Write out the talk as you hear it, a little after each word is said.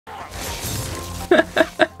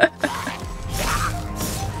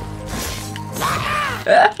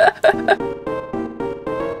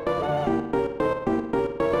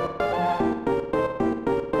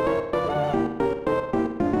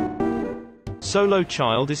Solo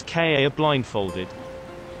Childe is Kaya blindfolded.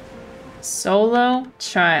 Solo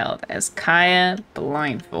Childe as Kaya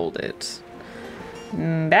blindfolded.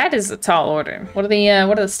 That is a tall order. What are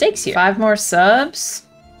the stakes here? 5 more subs?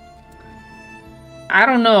 I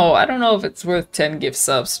don't know. I don't know if it's worth 10 gift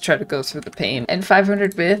subs to try to go through the pain. And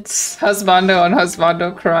 500 bits. Husbando on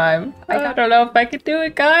husbando crime. I don't know if I could do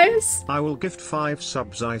it, guys. I will gift 5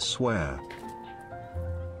 subs, I swear.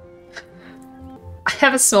 I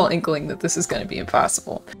have a small inkling that this is going to be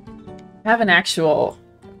impossible. I have an actual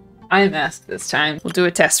IMS this time. We'll do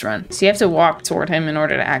a test run. So you have to walk toward him in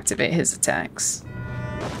order to activate his attacks.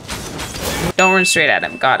 Don't run straight at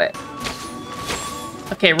him. Got it.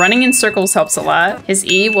 Okay, running in circles helps a lot. His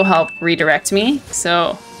E will help redirect me,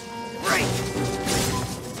 so...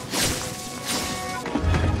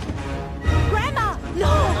 Grandma,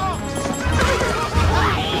 no!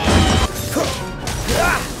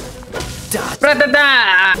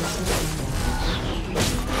 Ra-da-da!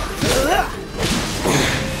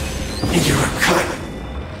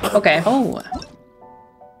 Okay. Oh.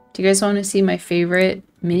 Do you guys want to see my favorite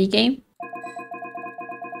minigame?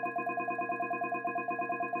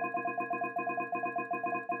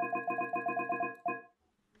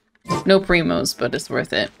 No primos, but it's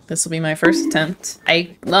worth it. This will be my first attempt.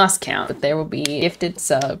 I lost count, but there will be gifted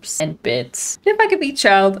subs and bits. If I could beat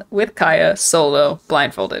Childe with Kaya solo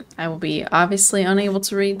blindfolded. I will be obviously unable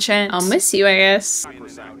to read chat. I'll miss you, I guess.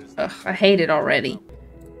 Ugh, I hate it already.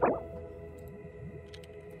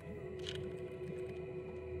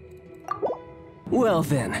 Well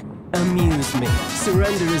then, amuse me.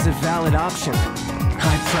 Surrender is a valid option.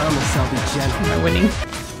 I promise I'll be gentle. Am I winning?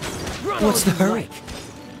 What's the hurry?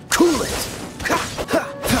 Cool it!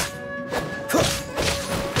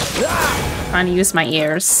 Trying to use my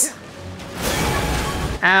ears.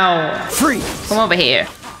 Ow. Freeze! Come over here.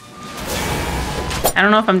 I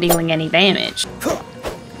don't know if I'm dealing any damage.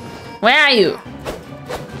 Where are you?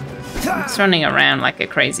 I'm just running around like a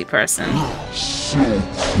crazy person.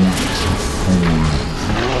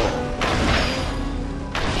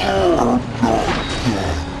 Oh.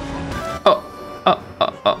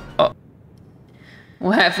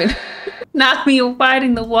 What happened? Not me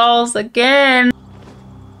fighting the walls again.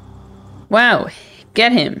 Wow,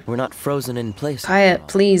 get him. We're not frozen in place. Kaya,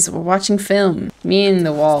 please, we're watching film. Me and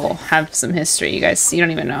the wall have some history, you guys. You don't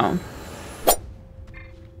even know.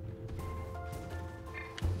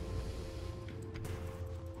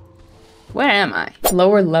 Where am I?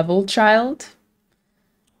 Lower level Childe?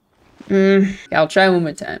 I'll try one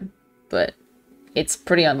more time, but it's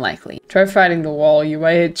pretty unlikely. Try fighting the wall, you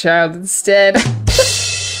might hit Childe instead.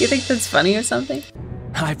 You think that's funny or something?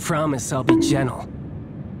 I promise I'll be gentle.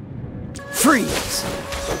 Freeze!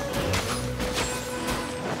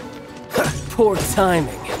 Poor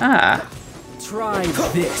timing. Ah. Try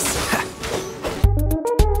this.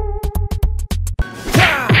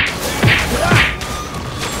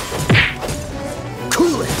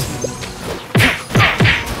 Cool it!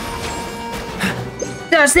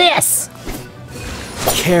 Does this?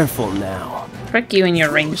 Careful now. Trick you in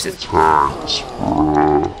your ranged attacks.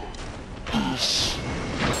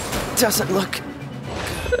 Doesn't look...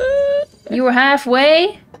 You were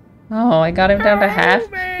halfway? Oh, I got him down to half?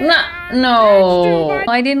 No!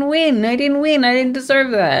 I didn't win. I didn't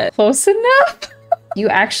deserve that. Close enough? You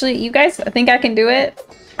guys think I can do it?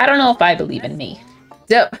 I don't know if I believe in me.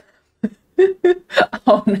 Yep.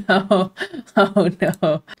 Oh no. Oh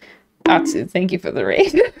no. Atsu, thank you for the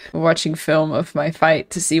raid. Watching film of my fight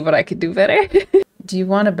to see what I could do better. Do you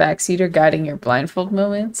want a backseater guiding your blindfold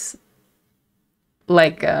moments?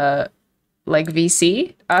 Like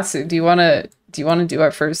VC? Atsu, do you wanna do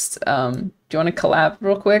our first do you wanna collab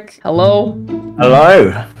real quick? Hello?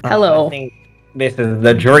 Hello. Hello. I think this is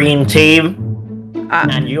the dream team.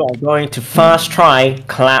 And you are going to first try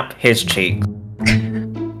clap his cheek.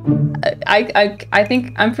 I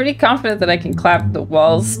think I'm pretty confident that I can clap the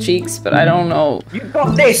wall's cheeks, but I don't know. You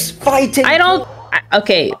got this! Fight it!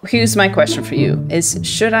 Okay, here's my question for you.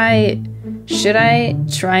 Should I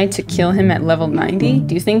try to kill him at level 90?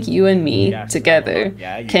 Do you think you and me together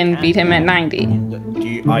can beat him at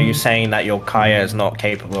 90? Are you saying that your Kaya is not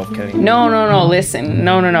capable of killing him? No, listen.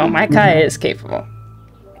 No. My Kaya is capable.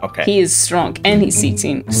 Okay. He is strong, and he's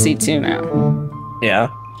C2 now. Yeah.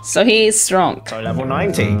 So he is strong. So level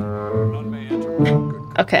 90.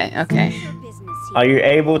 Okay. Are you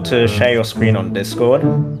able to share your screen on Discord?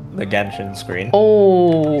 the Genshin screen.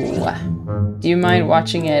 Oh, do you mind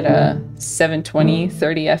watching at 720,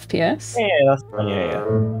 30 FPS? Yeah, that's fine. Yeah.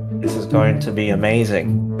 This is going to be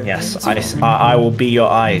amazing. Yes, I will be your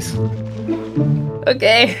eyes.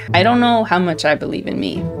 Okay. I don't know how much I believe in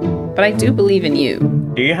me, but I do believe in you.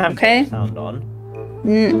 Do you have Okay. game sound on?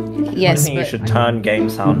 Yes, I think you should turn game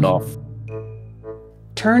sound off.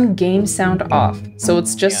 Turn game sound off, so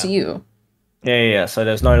it's just you. Yeah. So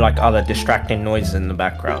there's no like other distracting noises in the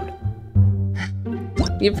background.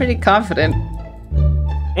 You're pretty confident.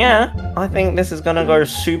 Yeah, I think this is gonna go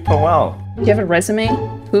super well. Do you have a resume?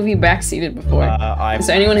 Who have you backseated before? Is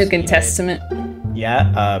there anyone who can testament?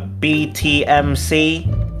 Yeah,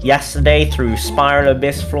 BTMC yesterday through Spiral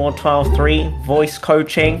Abyss Floor 12-3, voice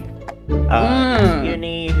coaching.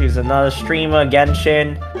 Uni, who's another streamer,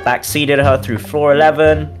 Genshin, backseated her through Floor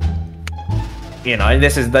 11. You know,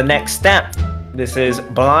 this is the next step. This is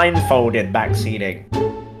blindfolded backseating.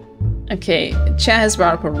 Okay, Chad has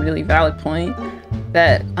brought up a really valid point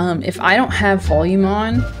that if I don't have volume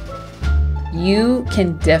on, you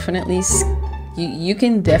can definitely you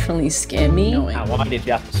can definitely scam me. Now, why did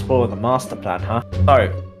you have to spoil the master plan, huh?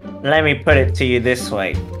 So, let me put it to you this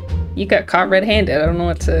way. You got caught red-handed. I don't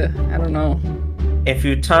know. If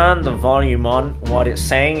you turn the volume on, what it's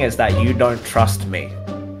saying is that you don't trust me.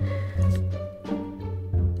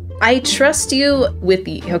 I trust you with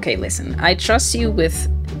okay, listen. I trust you with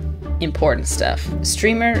important stuff.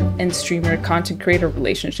 Streamer and streamer content creator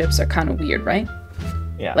relationships are kind of weird, right?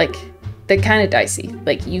 Yeah. Like, they're kind of dicey.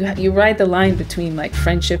 Like, you ride the line between like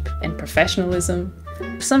friendship and professionalism.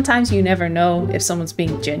 Sometimes you never know if someone's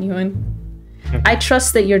being genuine. I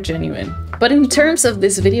trust that you're genuine. But in terms of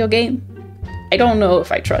this video game, I don't know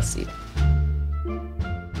if I trust you.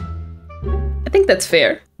 I think that's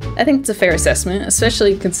fair. I think it's a fair assessment,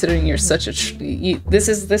 especially considering you're such a this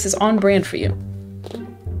is on brand for you.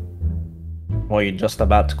 Well, you're just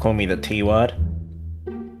about to call me the T word.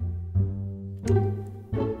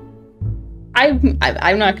 I'm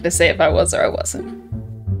not gonna say if I was or I wasn't.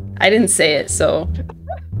 I didn't say it, so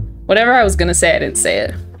whatever I was gonna say, I didn't say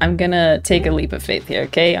it. I'm gonna take a leap of faith here,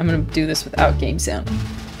 okay? I'm gonna do this without game sound,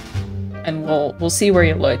 and we'll see where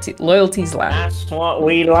your loyalties lie. That's what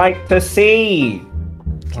we like to see.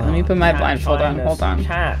 Okay, let me put my blindfold on. Hold on.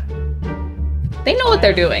 Cat. They know what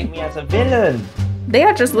they're doing. Me as a villain. They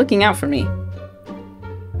are just looking out for me.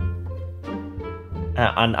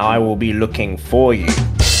 And I will be looking for you.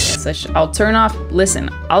 Yes, I'll turn off. Listen,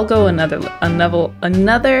 I'll go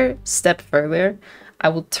another step further. I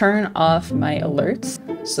will turn off my alerts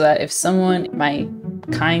so that if someone, my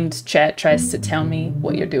kind chat, tries to tell me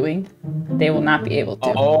what you're doing, they will not be able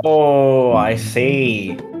to. Oh, I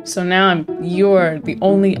see. So now you're the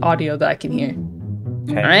only audio that I can hear.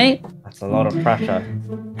 Okay. All right? That's a lot of pressure.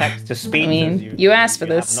 Text to speech. I mean, you asked for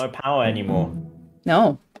this. Have no power anymore.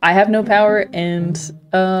 No, I have no power, and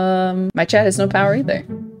my chat has no power either.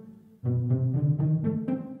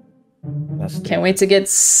 Can't wait to get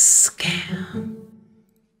scammed.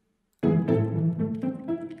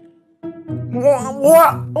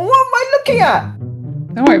 What am I looking at?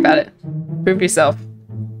 Don't worry about it. Prove yourself.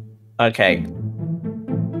 Okay.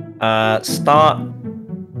 Start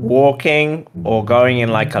walking or going in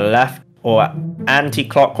like a left or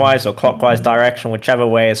anti-clockwise or clockwise direction, whichever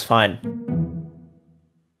way is fine.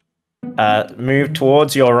 Move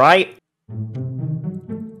towards your right.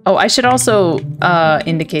 Oh, I should also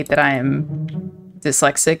indicate that I am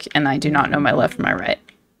dyslexic and I do not know my left from my right.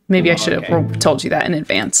 Maybe I should have told you that in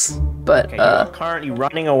advance. But okay, you're currently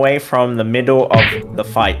running away from the middle of the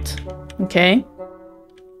fight. Okay.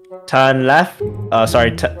 Turn left.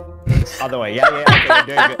 Sorry. Other way. Yeah.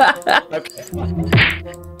 Okay, you're doing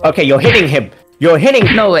good. Okay, you're hitting him. You're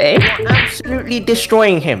hitting. No way. You're absolutely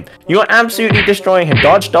destroying him. You're absolutely destroying him.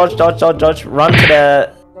 Dodge. Run to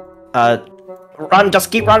the. Run.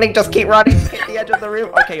 Just keep running. Hit the edge of the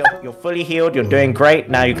room. Okay, you're fully healed. You're doing great.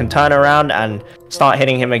 Now you can turn around and start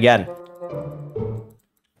hitting him again.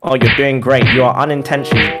 Oh, you're doing great. You are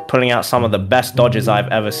unintentionally pulling out some of the best dodges I've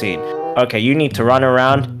ever seen. Okay, you need to run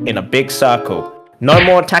around in a big circle. No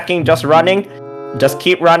more attacking, just running. Just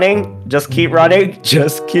keep running.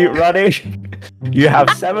 You have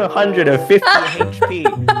 750 HP.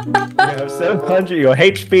 You have 700. Your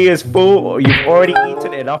HP is full. You've already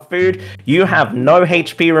eaten enough food. You have no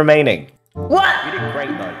HP remaining. What? You did great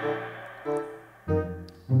though.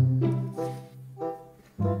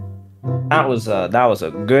 That was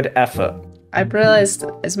a good effort. I've realized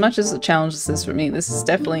as much as a challenge this is for me, this is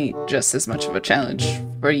definitely just as much of a challenge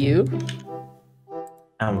for you.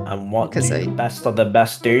 And what the best of the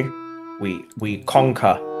best do? We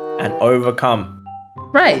conquer and overcome.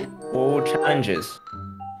 Right. All challenges.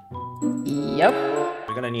 Yep.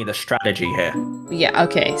 We're gonna need a strategy here. Yeah,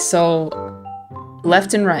 okay, so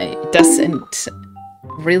left and right doesn't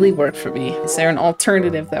really work for me. Is there an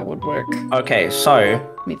alternative that would work? Okay, so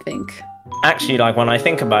Let me think. actually, like when I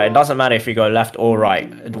think about it, it doesn't matter if you go left or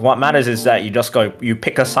right. What matters is that you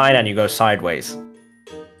pick a side and you go sideways.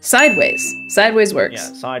 Sideways. Sideways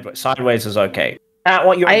works. Yeah, sideways is okay.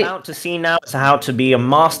 What you're about to see now is how to be a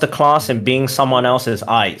masterclass in being someone else's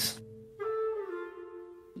eyes.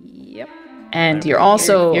 Yep. And you're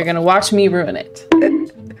gonna watch me ruin it.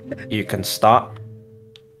 You can start.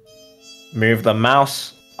 Move the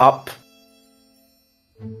mouse up.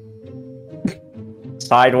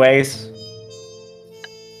 Sideways.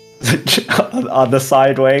 Other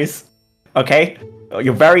sideways. Okay,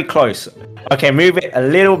 you're very close. Okay, move it a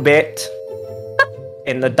little bit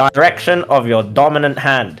in the direction of your dominant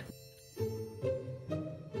hand.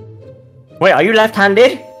 Wait, are you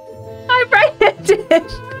left-handed? I'm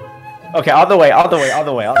right-handed. Okay, other way. I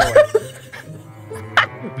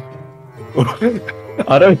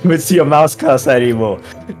don't even see your mouse cursor anymore.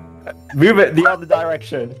 Move it the other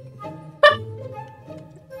direction.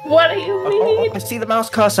 What do you mean? I see the mouse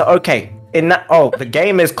cursor. Okay. The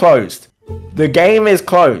game is closed. The game is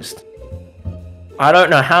closed. I don't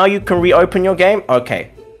know how you can reopen your game.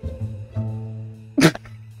 Okay.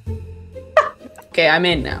 Okay, I'm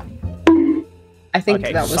in now. I think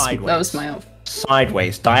Okay, that was my own.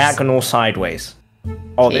 Sideways. Diagonal sideways.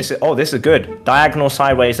 Oh, this is good. Diagonal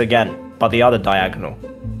sideways again, but the other diagonal.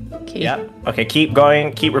 Okay. Yeah. Okay, keep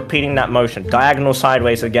going. Keep repeating that motion. Diagonal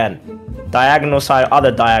sideways again.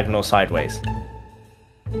 Other diagonal sideways.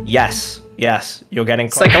 Yes. You're getting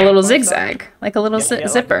It's like a little zigzag, like a little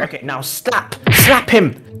zipper. Okay, now slap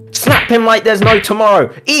him like there's no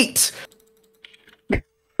tomorrow. Eat.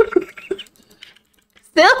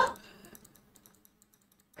 Still?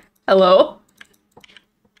 Hello?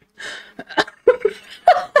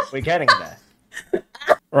 We're getting there.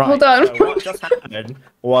 Right. Hold on. So what just happened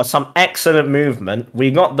was some excellent movement. We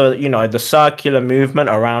got the circular movement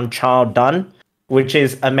around Childe done, which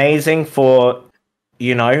is amazing for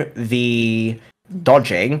the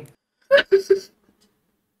dodging.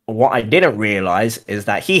 What I didn't realize is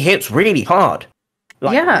that he hits really hard.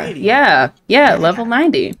 Yeah, level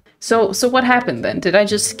 90. So what happened then? Did I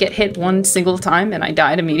just get hit one single time and I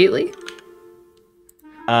died immediately?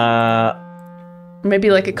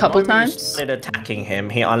 Maybe like a couple times? When you started attacking him,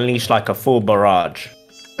 he unleashed like a full barrage.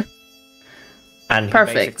 And he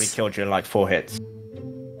basically killed you in like 4 hits.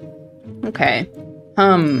 Okay.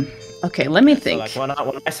 Okay, let me think. So like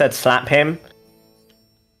when I said slap him,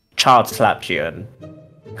 Childe slapped you and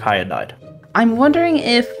Kaya died. I'm wondering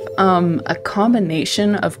if a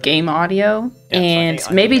combination of game audio and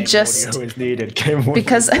maybe just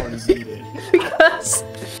because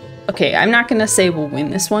okay, I'm not gonna say we'll win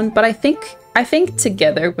this one, but I think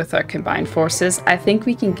together with our combined forces, I think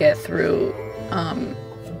we can get through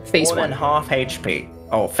phase 1. More than half HP.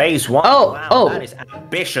 Oh, phase 1. Oh, that is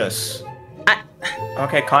ambitious.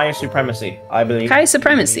 Okay, Kaya supremacy. I believe. Kaya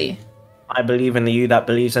supremacy. I believe in the you that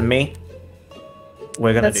believes in me.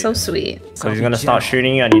 We're gonna. That's so sweet. So he's gonna start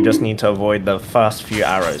shooting you, and you just need to avoid the first few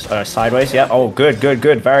arrows. Sideways. Yeah. Oh, good.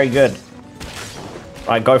 Very good.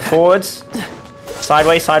 Right, go forwards.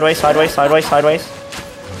 Sideways.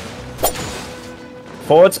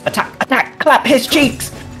 Forwards. Attack. Clap his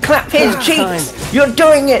cheeks. You're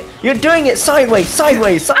doing it. Sideways.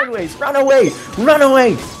 Run away.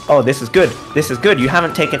 Oh, this is good. You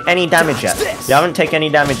haven't taken any damage yet.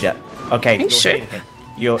 Okay. Are you sure?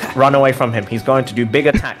 You run away from him. He's going to do big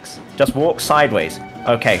attacks. Just walk sideways.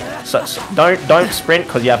 Okay. So don't sprint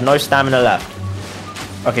because you have no stamina left.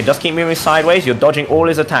 Okay, just keep moving sideways. You're dodging all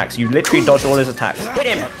his attacks. You literally dodged all his attacks. Hit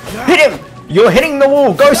him! You're hitting the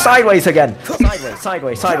wall. Go sideways again.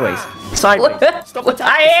 Sideways. Stop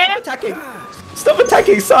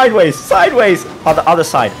attacking. Sideways. Other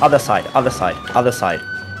side.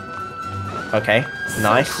 Okay.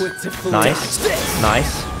 Nice.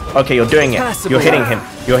 Okay, you're doing it. You're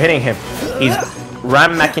hitting him. He's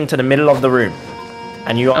rammed back into the middle of the room.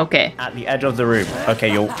 And you're at the edge of the room.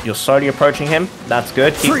 Okay, you're slowly approaching him. That's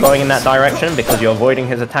good. Keep going in that direction because you're avoiding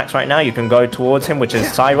his attacks right now. You can go towards him, which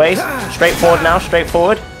is sideways. Straight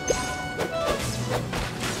forward.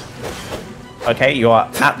 Okay, you are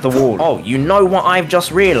at the wall. Oh, you know what I've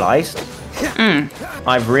just realized?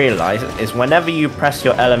 I've realized is whenever you press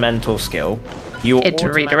your elemental skill, it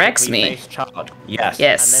redirects me. Yes.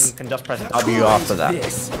 And then you can just press W after that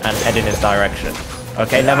and head in his direction.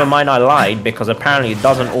 Okay, never mind, I lied because apparently it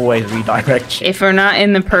doesn't always redirect you. If we're not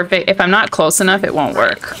in the perfect, if I'm not close enough, it won't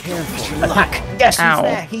work. Attack! Yes, Ow. he's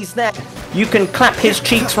there, he's there. You can clap his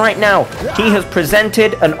cheeks right now. He has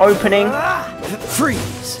presented an opening. Freeze!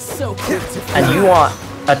 So quick to And you are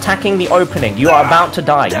attacking the opening. You are about to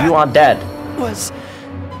die. You are dead. was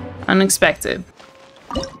Unexpected.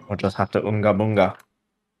 We'll just have to unga bunga.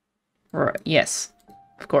 Right, yes,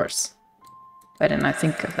 of course. Why didn't I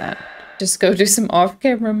think of that? Just go do some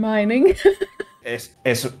off-camera mining.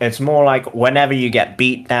 It's more like whenever you get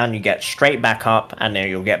beat down, you get straight back up, and then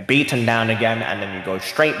you'll get beaten down again, and then you go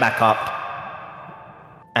straight back up.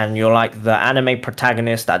 And you're like the anime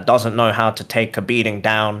protagonist that doesn't know how to take a beating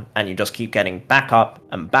down, and you just keep getting back up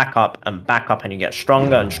and back up and back up, and you get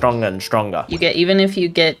stronger and stronger and stronger. You get, even if you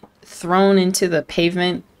get thrown into the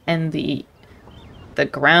pavement and the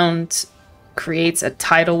ground creates a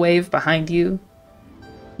tidal wave behind you,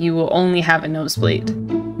 you will only have a nosebleed.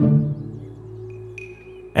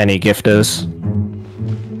 Any gifters?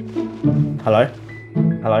 Hello?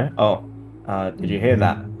 Hello? Oh, did you hear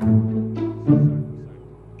that?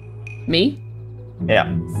 Me? Yeah.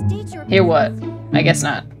 Hear what? I guess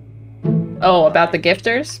not. Oh, about the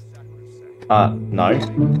gifters? No.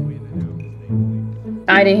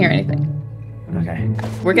 I didn't hear anything. Okay.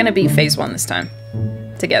 We're gonna beat phase 1 this time.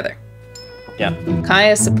 Together. Yeah.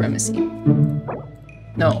 Kaya supremacy.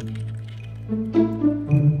 No.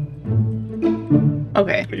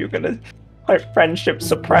 Okay. Are you gonna... like friendship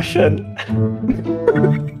suppression?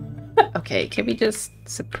 Okay, can we just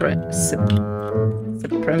supremacy?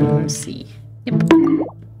 Yep.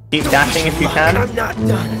 Keep dashing if you can. I'm not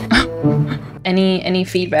done. Any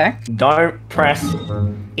feedback? Don't press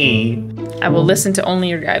E. I will listen to only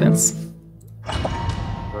your guidance.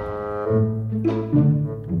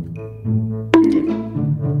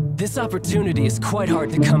 This opportunity is quite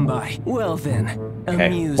hard to come by. Well then, Okay,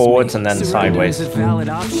 amuse forwards me. and then Surrender sideways. is a valid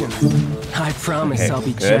option. I promise I'll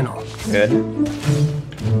be good. gentle. Good.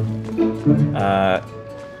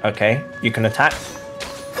 Okay, you can attack.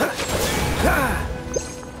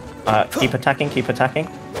 Keep attacking, keep attacking.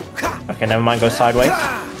 Okay, never mind, go sideways.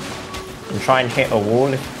 And try and hit a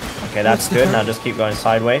wall. Okay, that's good. Now just keep going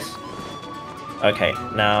sideways. Okay,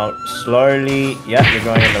 now slowly. Yep, you're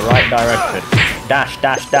going in the right direction. Dash,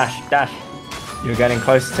 dash, dash, dash. You're getting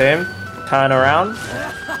close to him. Turn around.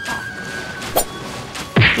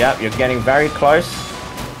 Yep, you're getting very close.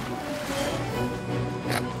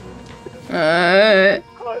 I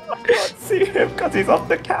can't see him because he's off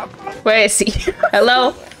the camera. Where is he?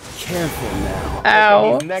 Hello? Careful now.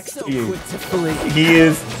 Ow. He's next So to you. quick to flee. He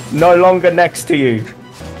is no longer next to you.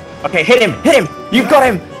 Okay, hit him! Hit him! You've got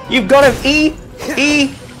him! You've got him! E!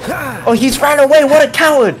 E! Oh, he's ran away! What a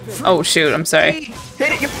coward! Oh shoot, I'm sorry.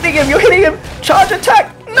 Hit it! You're hitting him! You're hitting him! Charge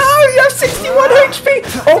attack! No! You have 61 HP!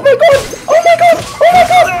 Oh my god! Oh my god! Oh my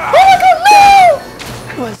god! Oh my god!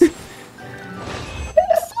 No!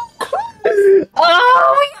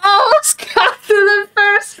 Oh, we almost got to the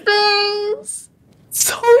first phase!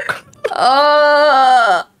 So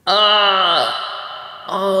close!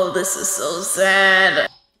 Oh, this is so sad.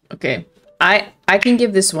 Okay, I can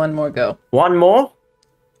give this one more go. One more?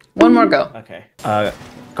 One more go. Okay.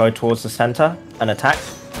 Go towards the center and attack.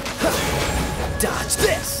 Dodge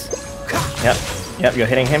this. Yep. Yep, you're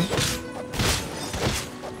hitting him.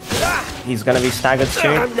 He's gonna be staggered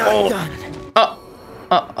soon. I'm not done. Oh.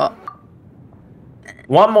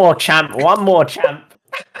 One more, champ. One more, champ.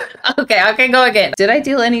 Okay, I can go again. Did I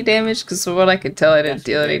deal any damage? Because from what I could tell, I didn't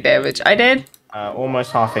deal any damage. I did?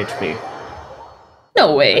 Almost half HP.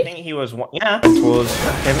 No I way. think he was one. Yeah. Towards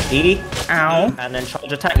him. E. Ow. And then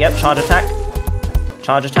charge attack. Yep, charge attack.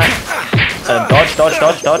 Charge attack. Dodge, dodge,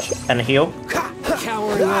 dodge, dodge. And heal.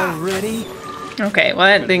 Cowering already? Okay, well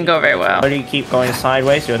that didn't go very well. Slowly keep going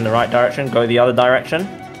sideways. You're in the right direction. Go the other direction.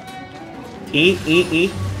 E, E, E.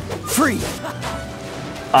 Free.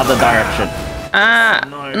 Other direction.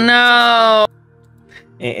 No.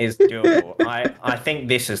 It is doable. I think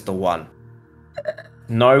this is the one.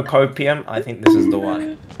 No copium. I think this is the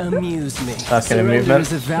one. Amuse me. Circular Surrender movement.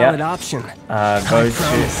 is a valid Yep. option. Go I to promise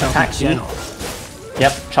I'll be attack E. gentle.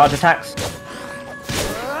 Yep, charge attacks.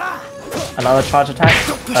 Another charge attack.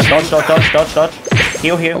 Dodge, dodge, dodge, dodge, dodge.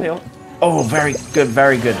 Heal, heal, heal. Oh, very good,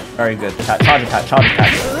 very good, very good. Charge attack, charge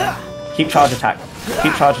attack. Keep charge attack.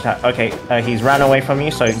 Keep charge attack. Okay, he's ran away from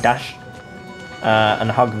you, so dash. And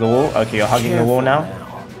hug the wall. Okay, you're hugging the wall now.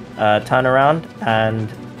 Turn around and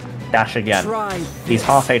dash again. He's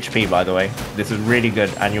half HP, by the way. This is really good,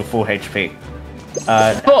 and you're full HP.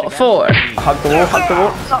 Four. Hug the wall, hug the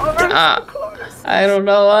wall. I don't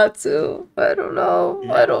know what to. I don't know.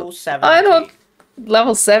 Level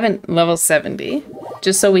 70. Level 70.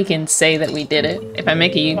 Just so we can say that we did it. If I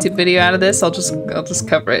make a YouTube video out of this, I'll just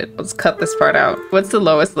cover it. Let's cut this part out. What's the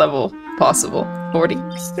lowest level possible? 40?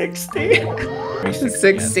 60?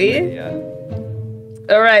 60? Yeah.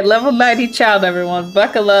 Alright, level 90 Childe, everyone.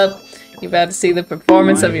 Buckle up. You're about to see the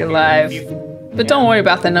performance of your life. But don't worry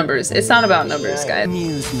about the numbers. It's not about numbers, guys.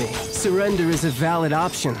 Amuse me. Surrender is a valid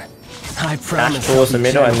option. I Dash promise. towards the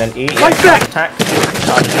middle and then E. Fight back! Attack.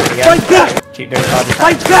 Charge attack again. Fight back! Keep doing charge attack.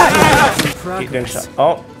 Fight back! Keep doing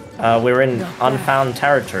oh, we're in unfound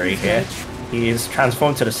territory here. He is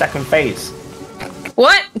transformed to the second phase.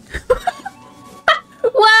 What?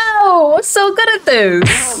 Wow! So good at this!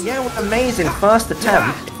 Oh, yeah, amazing. First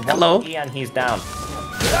attempt. Hello? One more E and he's down.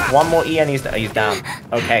 One more E and he's down.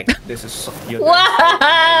 Okay, this is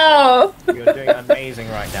Wow! you're doing amazing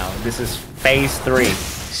right now. This is phase 3.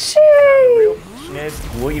 Sheesh. The real question is,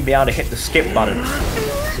 will you be able to hit the skip button?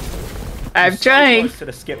 I'm You're so trying. close to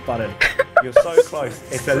the skip button. You're so close.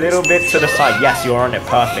 It's a little bit to the side. Yes, you're on it.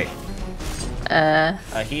 Perfect.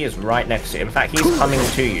 He is right next to you. In fact, he's coming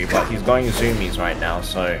to you, but he's going zoomies right now.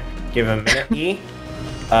 So give him a minute. E.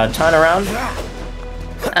 Turn around.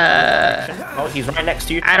 Oh, he's right next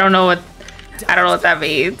to you. I don't know what that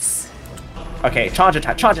means. Okay, charge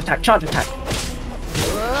attack, charge attack, charge attack.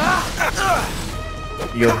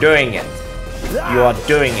 You're doing it. You are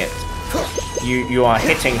doing it. You are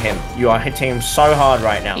hitting him. You are hitting him so hard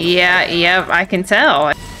right now. Yeah, I can tell.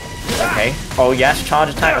 Okay. Oh yes, charge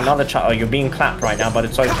attack, another charge. Oh, you're being clapped right now, but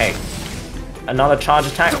it's okay. Another charge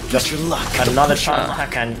attack. Just another charge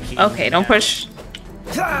attack and Okay, don't push.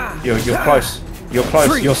 You're close. You're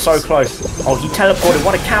close. You're so close. Oh, he teleported.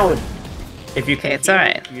 What a coward. If you can it's heal,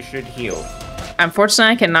 alright. you should heal.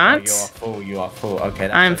 Unfortunately, I cannot. You are full. You are full. Okay.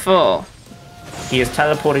 That's I'm okay. full. He is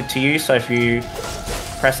teleported to you, so if you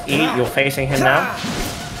press E, you're facing him now.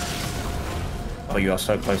 Oh, you are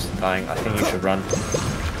so close to dying. I think you should run.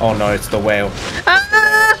 Oh no, it's the whale.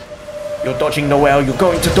 Ah! You're dodging the whale. You're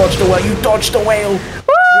going to dodge the whale. You dodged the whale.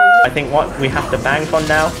 I think what we have to bank on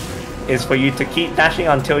now is for you to keep dashing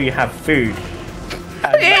until you have food.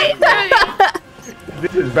 Okay.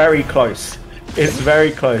 This is very close. It's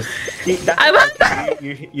very close. Keep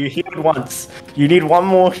dashing. You healed once. You need one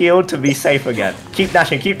more heal to be safe again. Keep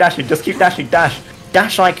dashing. Keep dashing. Just keep dashing. Dash.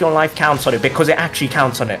 Dash like your life counts on it because it actually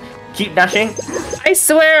counts on it. Keep dashing. I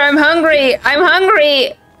swear, I'm hungry. I'm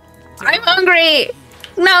hungry. I'm hungry.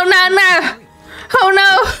 No. Oh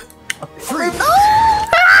no.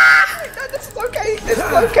 It's okay. It's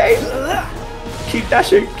okay. Keep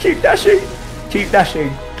dashing. Keep dashing. Keep dashing.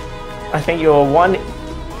 I think you're one.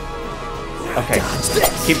 Okay.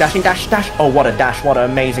 Keep dashing. Dash. Dash. Oh, what a dash. What an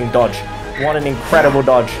amazing dodge. What an incredible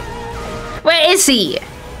dodge. Where is he?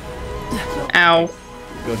 Ow.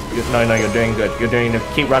 No, you're doing good. You're doing it.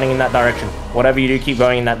 Keep running in that direction. Whatever you do, keep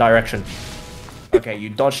going in that direction. Okay, you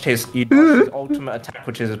dodged his ultimate attack,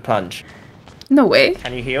 which is a plunge. No way.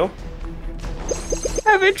 Can you heal?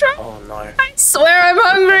 Have I tried? Oh no. I swear I'm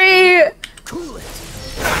hungry.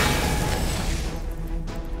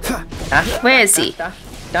 Dash. Where is he?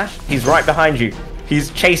 Dash. He's right behind you.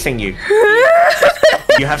 He's chasing you.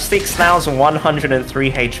 You have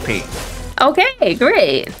 6,103 HP. Okay,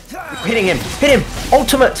 great. Hitting him. Hit him.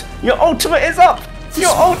 Ultimate. Your ultimate is up. Your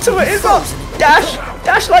ultimate is up. Dash.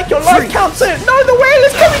 Dash like your life counts it. No, the whale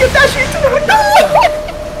is coming and dashing into the window.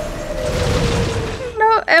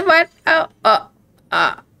 No, am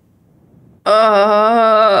I?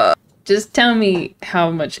 Just tell me how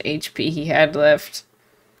much HP he had left.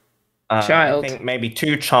 Childe. I think maybe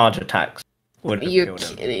 2 charge attacks would have You're killed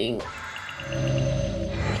him. kidding.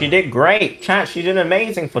 She did great. Chat, she did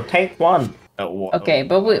amazing for take 1. Okay,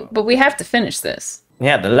 but we have to finish this.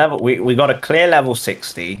 Yeah, the level we got a clear level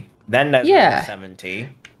 60, then there's level 70,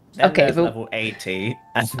 then Okay, there's but- level 80.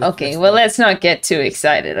 And Okay, well, let's not get too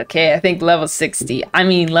excited, okay? I think level 60, I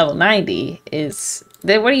mean level 90 is...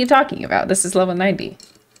 What are you talking about? This is level 90.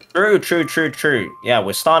 True. Yeah,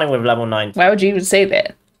 we're starting with level 90. Why would you even say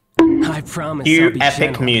that? I promise I'll Cue be epic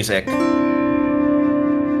gentle. music.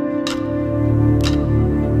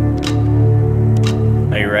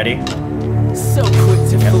 Are you ready? So quick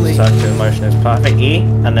to flee. Circular motion is perfect. E,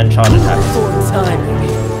 and then charge attack. Poor timing.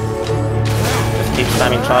 Just keep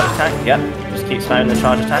spamming charge attack. Yep. Just keep spamming the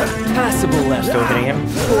charge attack. Passable left. Still hitting him.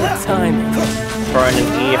 Poor timing. Throw in an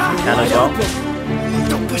E if you can as well.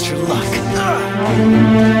 Don't push your luck.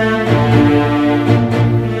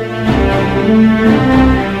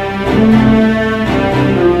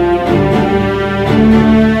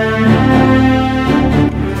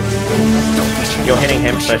 You're hitting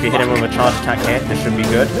him, so if you hit him with a charge attack here, this should be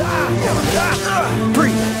good.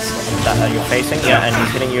 That you're facing, yeah, and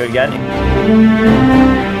he's hitting you again.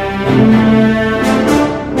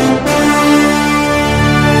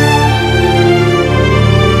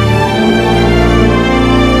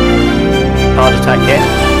 attack here.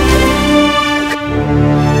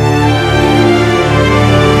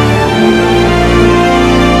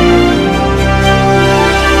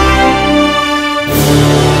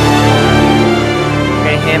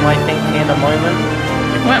 Him, I think, in a moment.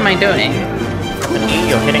 What am I doing?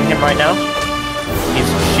 You're hitting him right now. He's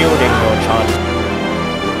shielding your charge.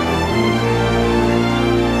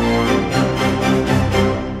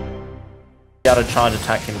 You gotta charge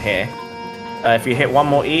attack him here. If you hit one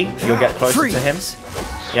more E, you'll get closer to him.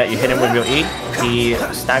 Yeah, you hit him with your E. He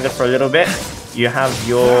staggered for a little bit. You have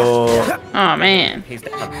your... Oh, man. He's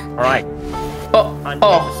down. Alright. Oh,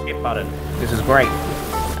 The skip button. This is great.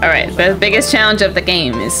 Alright, the biggest challenge of the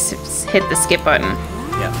game is hit the skip button.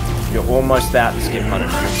 Yeah, you're almost there at the skip button.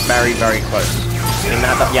 You're very, very close. In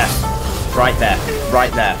that, yes, right there,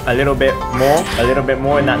 right there. A little bit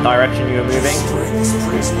more in that direction you're moving.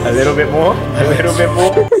 A little bit more,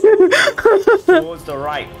 towards the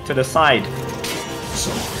right, to the side.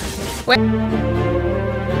 Wait.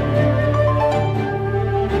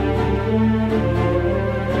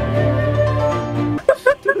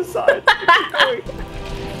 To the side.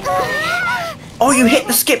 Oh, you hit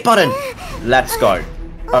the skip button! Let's go.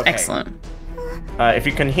 Okay. Excellent. If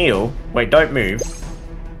you can heal... Wait, don't move.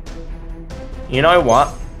 You know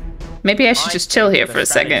what? Maybe I should just chill here for a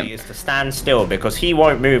second. Is to stand still, because he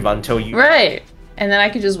won't move until you... Right. And then I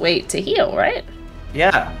could just wait to heal, right?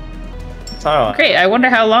 Yeah. So, great. I wonder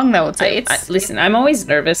how long that will take. Listen, I'm always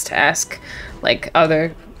nervous to ask, like,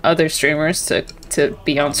 other streamers to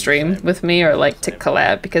be on stream with me or, like, to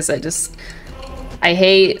collab, because I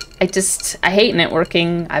hate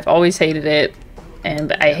networking. I've always hated it,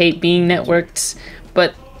 and I hate being networked.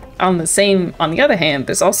 But on the other hand,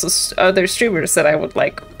 there's also other streamers that I would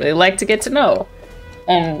really like to get to know,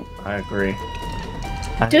 and I agree.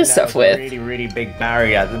 Do stuff with. Really, really big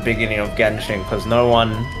barrier at the beginning of Genshin, because no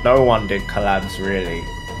one did collabs really.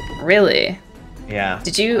 Really? Yeah.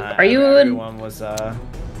 Did you? Are you? Everyone was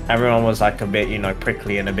like a bit,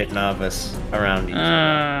 prickly and a bit nervous around each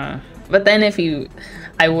other. But then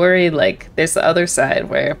I worry, there's the other side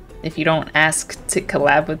where if you don't ask to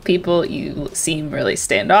collab with people, you seem really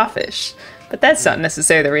standoffish. But that's not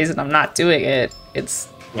necessarily the reason I'm not doing it. It's,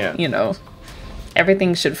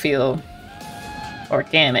 everything should feel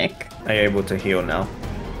organic. Are you able to heal now?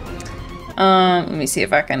 Let me see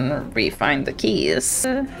if I can re-find the keys.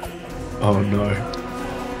 Oh no.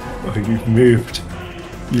 Oh, you've moved.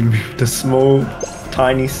 You moved a small,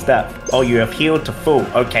 tiny step. Oh, you have healed to full.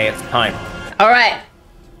 Okay, it's time. Alright.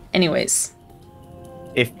 Anyways.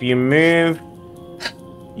 If you move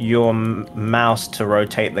your mouse to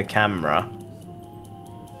rotate the camera,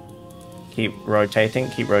 keep rotating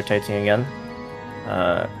again.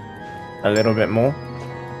 A little bit more.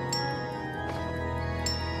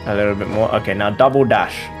 Okay, now double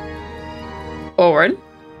dash. Forward.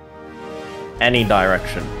 Any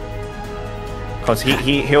direction. Because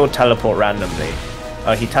he'll teleport randomly.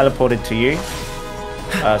 He teleported to you.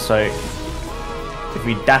 So if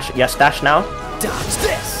we dash, yes, dash now. Dodge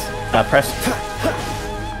this. Press.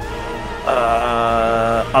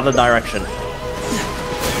 Other direction.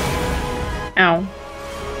 Ow.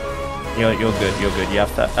 You're good. You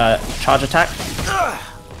have to charge attack.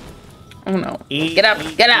 Oh no. E, get up.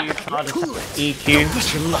 EQ.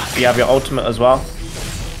 You have your ultimate as well.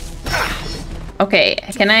 Okay,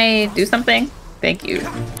 can I do something? Thank you.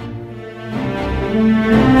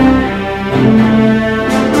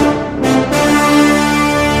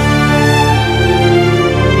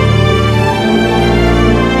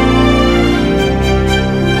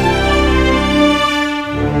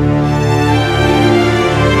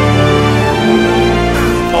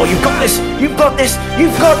 Oh, you've got this! You've got this!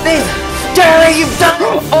 You've got this! Jerry, you've done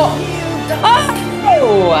it! Oh!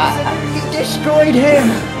 You destroyed him!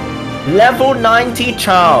 Level 90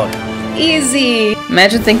 Childe. Easy!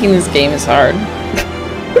 Imagine thinking this game is hard.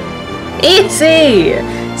 Easy!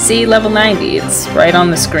 See, level 90. It's right on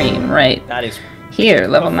the screen, right? That is... Here,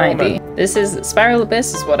 level 90. This is... Spiral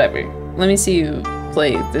Abyss is whatever. Let me see you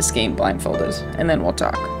play this game blindfolded, and then we'll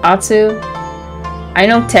talk. Atsu, I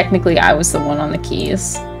know technically I was the one on the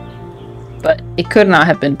keys, but it could not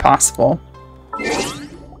have been possible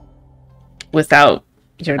without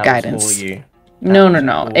your guidance. Was for you. No.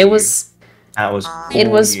 It was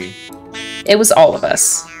you. It was all of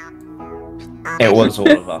us. It was all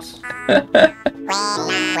of us.